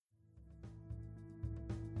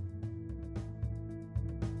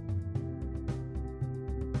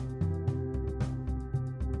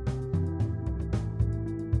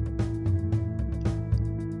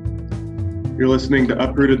You're listening to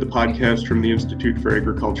Uprooted, the podcast from the Institute for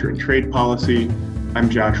Agriculture and Trade Policy. I'm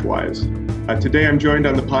Josh Wise. Today I'm joined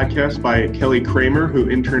on the podcast by Kelly Kramer, who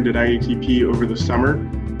interned at IATP over the summer.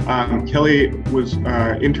 Kelly was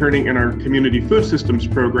interning in our Community Food Systems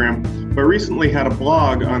program, but recently had a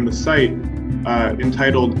blog on the site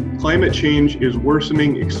entitled "Climate Change is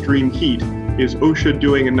Worsening Extreme Heat. Is OSHA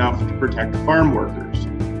Doing Enough to Protect Farm Workers?"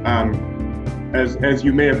 As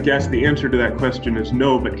you may have guessed, the answer to that question is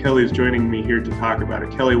no, but Kelly is joining me here to talk about it.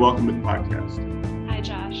 Kelly, welcome to the podcast. Hi,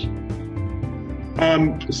 Josh.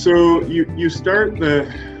 So you start the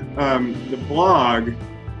blog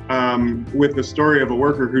with the story of a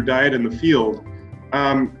worker who died in the field,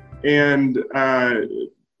 and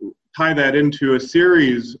tie that into a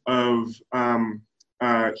series of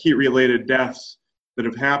heat-related deaths that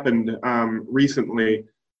have happened recently.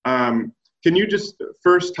 Can you just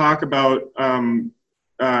first talk about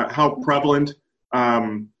how prevalent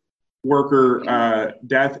worker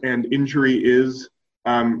death and injury is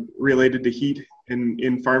related to heat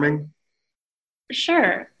in farming?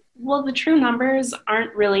 Sure. Well, the true numbers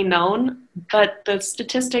aren't really known, but the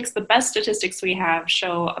best statistics we have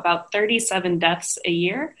show about 37 deaths a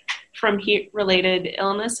year from heat-related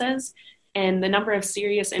illnesses, and the number of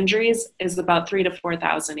serious injuries is about 3,000 to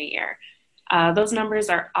 4,000 a year. Those numbers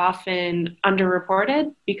are often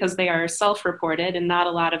underreported because they are self-reported, and not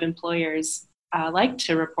a lot of employers like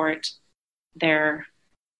to report their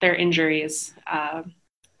injuries.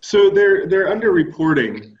 So they're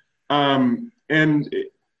underreporting, and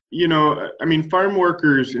you know, I mean, farm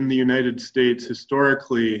workers in the United States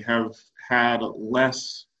historically have had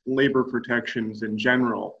less labor protections in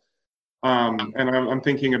general. And I'm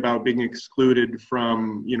thinking about being excluded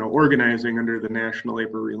from, organizing under the National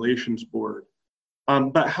Labor Relations Board.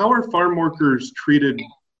 But how are farm workers treated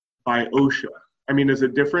by OSHA? I mean, is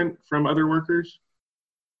it different from other workers?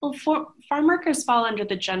 Well, farm workers fall under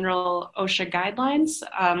the general OSHA guidelines.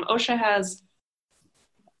 OSHA has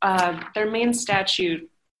their main statute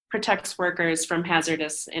protects workers from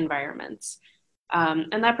hazardous environments,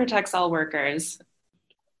 and that protects all workers.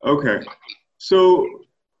 Okay, so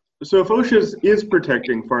if OSHA is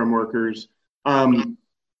protecting farm workers,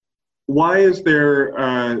 why is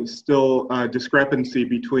there still a discrepancy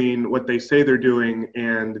between what they say they're doing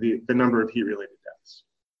and the number of heat-related deaths?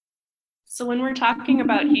 So when we're talking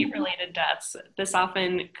about heat-related deaths, this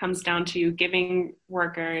often comes down to giving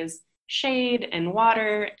workers shade and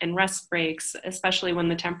water and rest breaks, especially when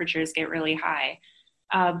the temperatures get really high.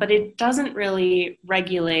 But it doesn't really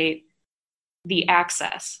regulate the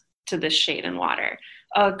access to this shade and water.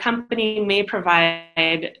 A company may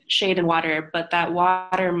provide shade and water, but that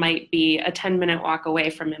water might be a 10-minute walk away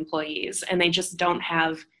from employees, and they just don't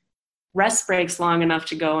have rest breaks long enough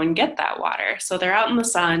to go and get that water. So they're out in the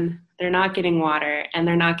sun, they're not getting water, and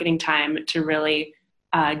they're not getting time to really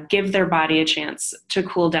give their body a chance to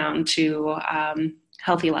cool down to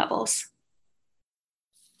healthy levels.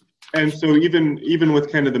 And so even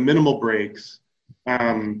with kind of the minimal breaks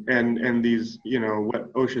and these,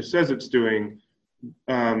 what OSHA says it's doing,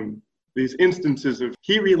 these instances of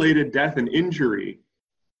heat-related death and injury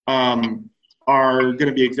are going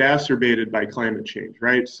to be exacerbated by climate change,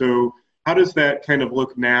 right? So how does that kind of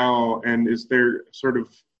look now, and is there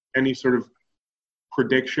any sort of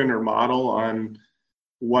prediction or model on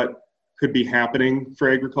what could be happening for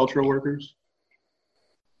agricultural workers?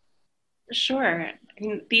 Sure.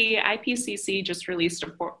 The IPCC just released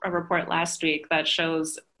a report last week that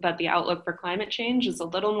shows that the outlook for climate change is a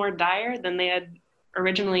little more dire than they had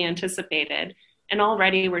originally anticipated. And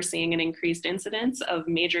already we're seeing an increased incidence of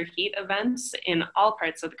major heat events in all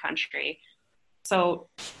parts of the country. So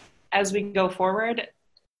as we go forward,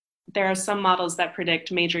 there are some models that predict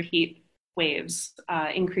major heat waves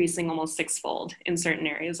increasing almost sixfold in certain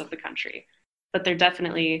areas of the country. But they're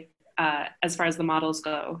definitely, as far as the models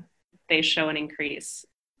go, they show an increase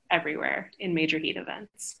everywhere in major heat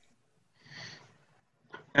events.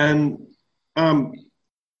 And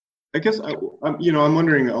I guess, I'm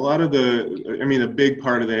wondering, a lot of a big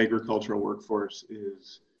part of the agricultural workforce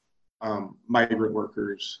is migrant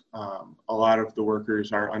workers. A lot of the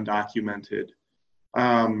workers are undocumented.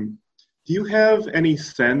 Do you have any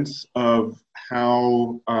sense of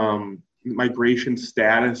how migration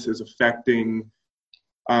status is affecting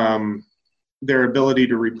their ability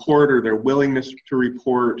to report or their willingness to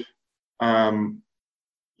report?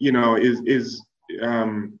 Is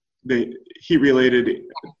the heat-related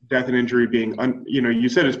death and injury being, you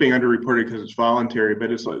said it's being underreported because it's voluntary,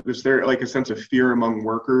 but is there like a sense of fear among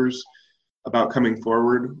workers about coming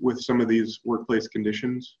forward with some of these workplace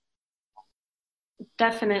conditions?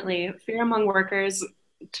 Definitely. Fear among workers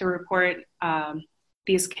to report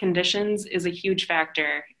these conditions is a huge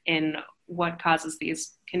factor in what causes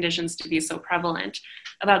these conditions to be so prevalent.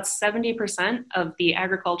 About 70% of the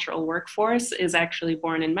agricultural workforce is actually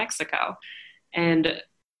born in Mexico, and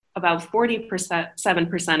about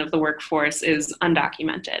 47% of the workforce is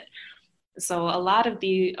undocumented. So a lot of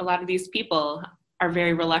these people are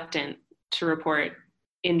very reluctant to report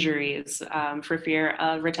injuries for fear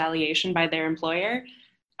of retaliation by their employer.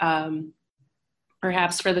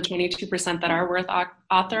 Perhaps for the 22% that are work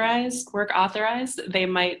authorized, they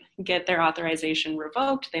might get their authorization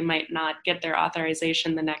revoked. They might not get their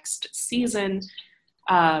authorization the next season.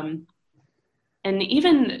 And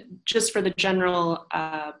even just for the general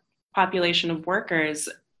population of workers,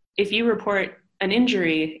 if you report an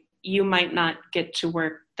injury, you might not get to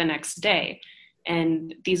work the next day.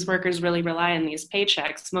 And these workers really rely on these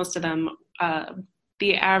paychecks. Most of them,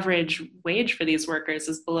 the average wage for these workers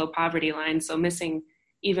is below poverty line, so missing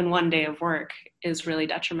even one day of work is really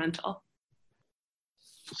detrimental.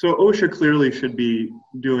 So OSHA clearly should be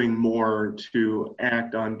doing more to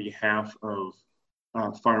act on behalf of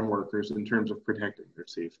farm workers in terms of protecting their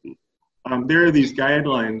safety. There are these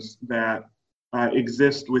guidelines that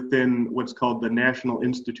exist within what's called the National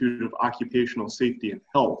Institute of Occupational Safety and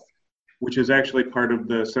Health, which is actually part of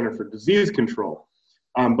the Center for Disease Control.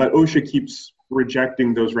 But OSHA keeps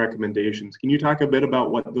rejecting those recommendations. Can you talk a bit about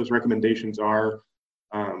what those recommendations are,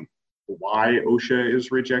 why OSHA is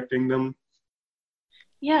rejecting them?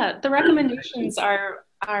 Yeah, the recommendations are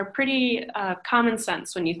pretty common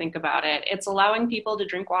sense when you think about it. It's allowing people to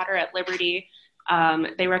drink water at liberty.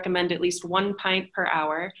 They recommend at least 1 pint per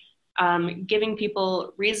hour, giving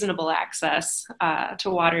people reasonable access to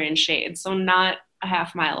water in shade. So not a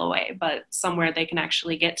half mile away, but somewhere they can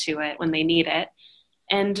actually get to it when they need it.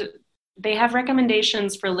 And they have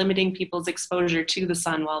recommendations for limiting people's exposure to the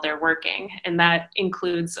sun while they're working. And that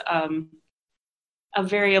includes a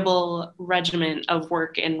variable regimen of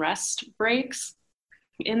work and rest breaks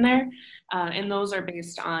in there. And those are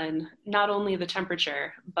based on not only the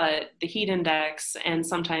temperature, but the heat index, and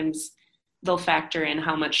sometimes they'll factor in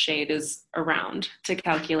how much shade is around to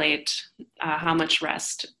calculate how much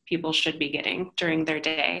rest people should be getting during their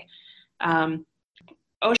day.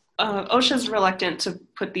 OSHA is reluctant to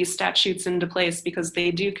put these statutes into place because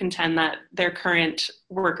they do contend that their current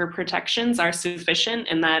worker protections are sufficient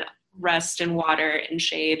and that rest and water and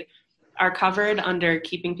shade are covered under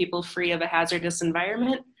keeping people free of a hazardous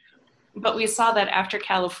environment. But we saw that after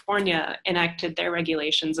California enacted their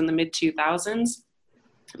regulations in the mid-2000s,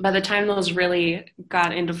 by the time those really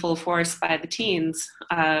got into full force by the teens,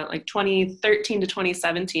 like 2013 to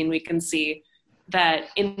 2017, we can see that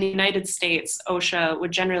in the United States, OSHA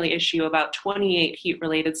would generally issue about 28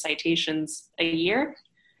 heat-related citations a year.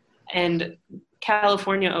 And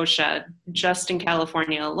California OSHA, just in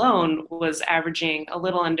California alone, was averaging a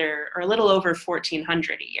little over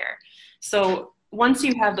 1,400 a year. So once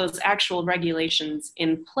you have those actual regulations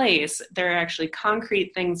in place, there are actually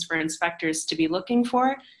concrete things for inspectors to be looking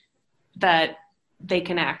for that they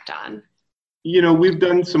can act on. You know, we've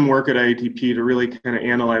done some work at IATP to really kind of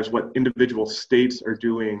analyze what individual states are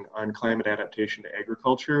doing on climate adaptation to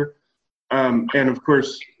agriculture. And of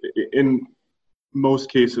course, in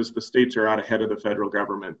most cases, the states are out ahead of the federal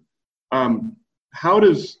government. How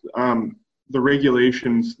does the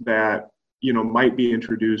regulations that, might be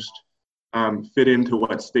introduced fit into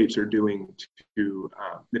what states are doing to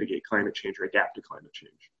mitigate climate change or adapt to climate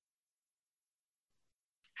change?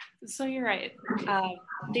 So you're right.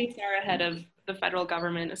 States are ahead of the federal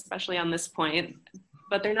government, especially on this point,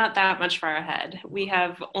 but they're not that much far ahead. We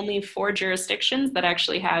have only 4 jurisdictions that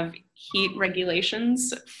actually have heat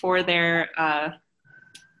regulations for their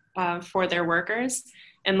workers.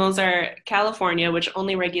 And those are California, which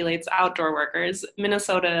only regulates outdoor workers,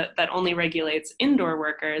 Minnesota, that only regulates indoor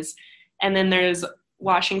workers, and then there's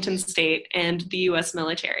Washington State and the US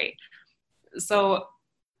military. So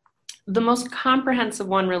the most comprehensive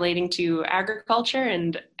one relating to agriculture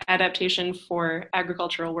and adaptation for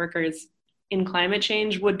agricultural workers in climate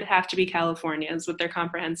change would have to be California's, with their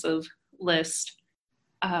comprehensive list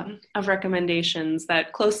of recommendations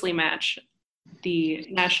that closely match the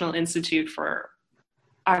National Institute for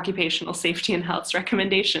Occupational Safety and Health's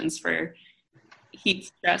recommendations for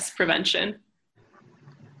heat stress prevention.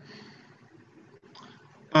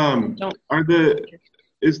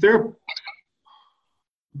 Is there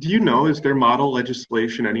model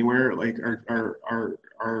legislation anywhere? Like,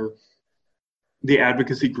 are the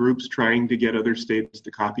advocacy groups trying to get other states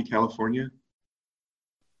to copy California?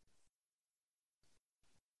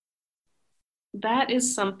 That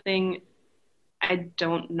is something I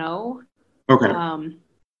don't know. Okay.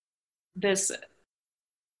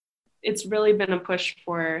 it's really been a push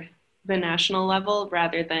for the national level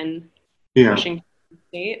rather than pushing to the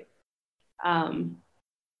state. And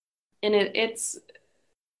it's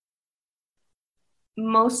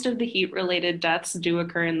most of the heat-related deaths do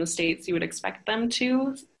occur in the states you would expect them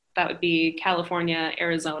to. That would be California,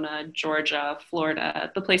 Arizona, Georgia,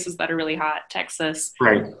 Florida, the places that are really hot, Texas.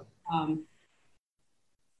 Right.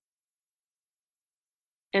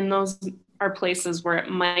 And those are places where it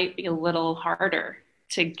might be a little harder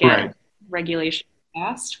to get regulation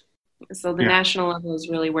passed. So the national level is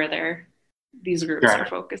really where these groups are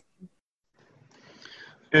focused.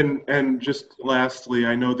 And just lastly,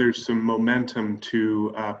 I know there's some momentum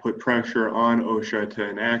to put pressure on OSHA to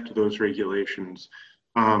enact those regulations.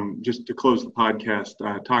 Just to close the podcast,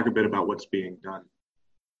 talk a bit about what's being done.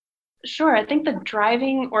 Sure. I think the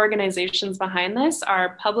driving organizations behind this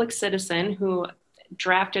are Public Citizen, who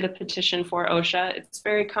drafted a petition for OSHA. It's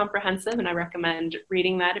very comprehensive, and I recommend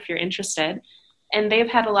reading that if you're interested. And they've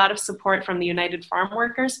had a lot of support from the United Farm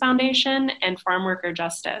Workers Foundation and Farm Worker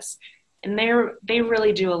Justice. And they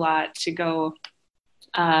really do a lot to go,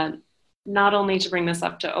 not only to bring this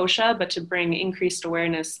up to OSHA, but to bring increased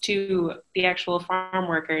awareness to the actual farm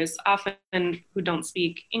workers, often who don't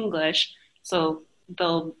speak English. So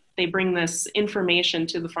they bring this information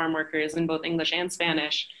to the farm workers in both English and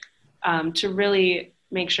Spanish to really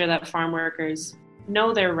make sure that farm workers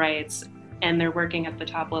know their rights, and they're working at the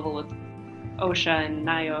top level with OSHA and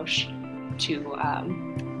NIOSH to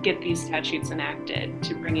get these statutes enacted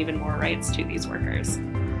to bring even more rights to these workers.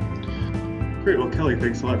 Great. Well, Kelly,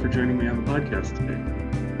 thanks a lot for joining me on the podcast today.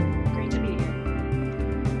 Great to be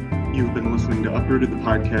here. You've been listening to Uprooted, the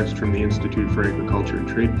podcast from the Institute for Agriculture and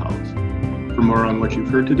Trade Policy. For more on what you've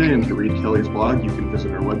heard today and to read Kelly's blog, you can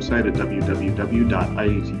visit our website at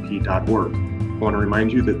www.iatp.org. I want to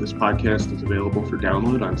remind you that this podcast is available for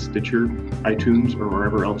download on Stitcher, iTunes, or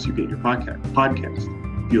wherever else you get your podcast.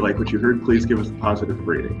 If you like what you heard, please give us a positive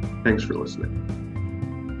rating. Thanks for listening.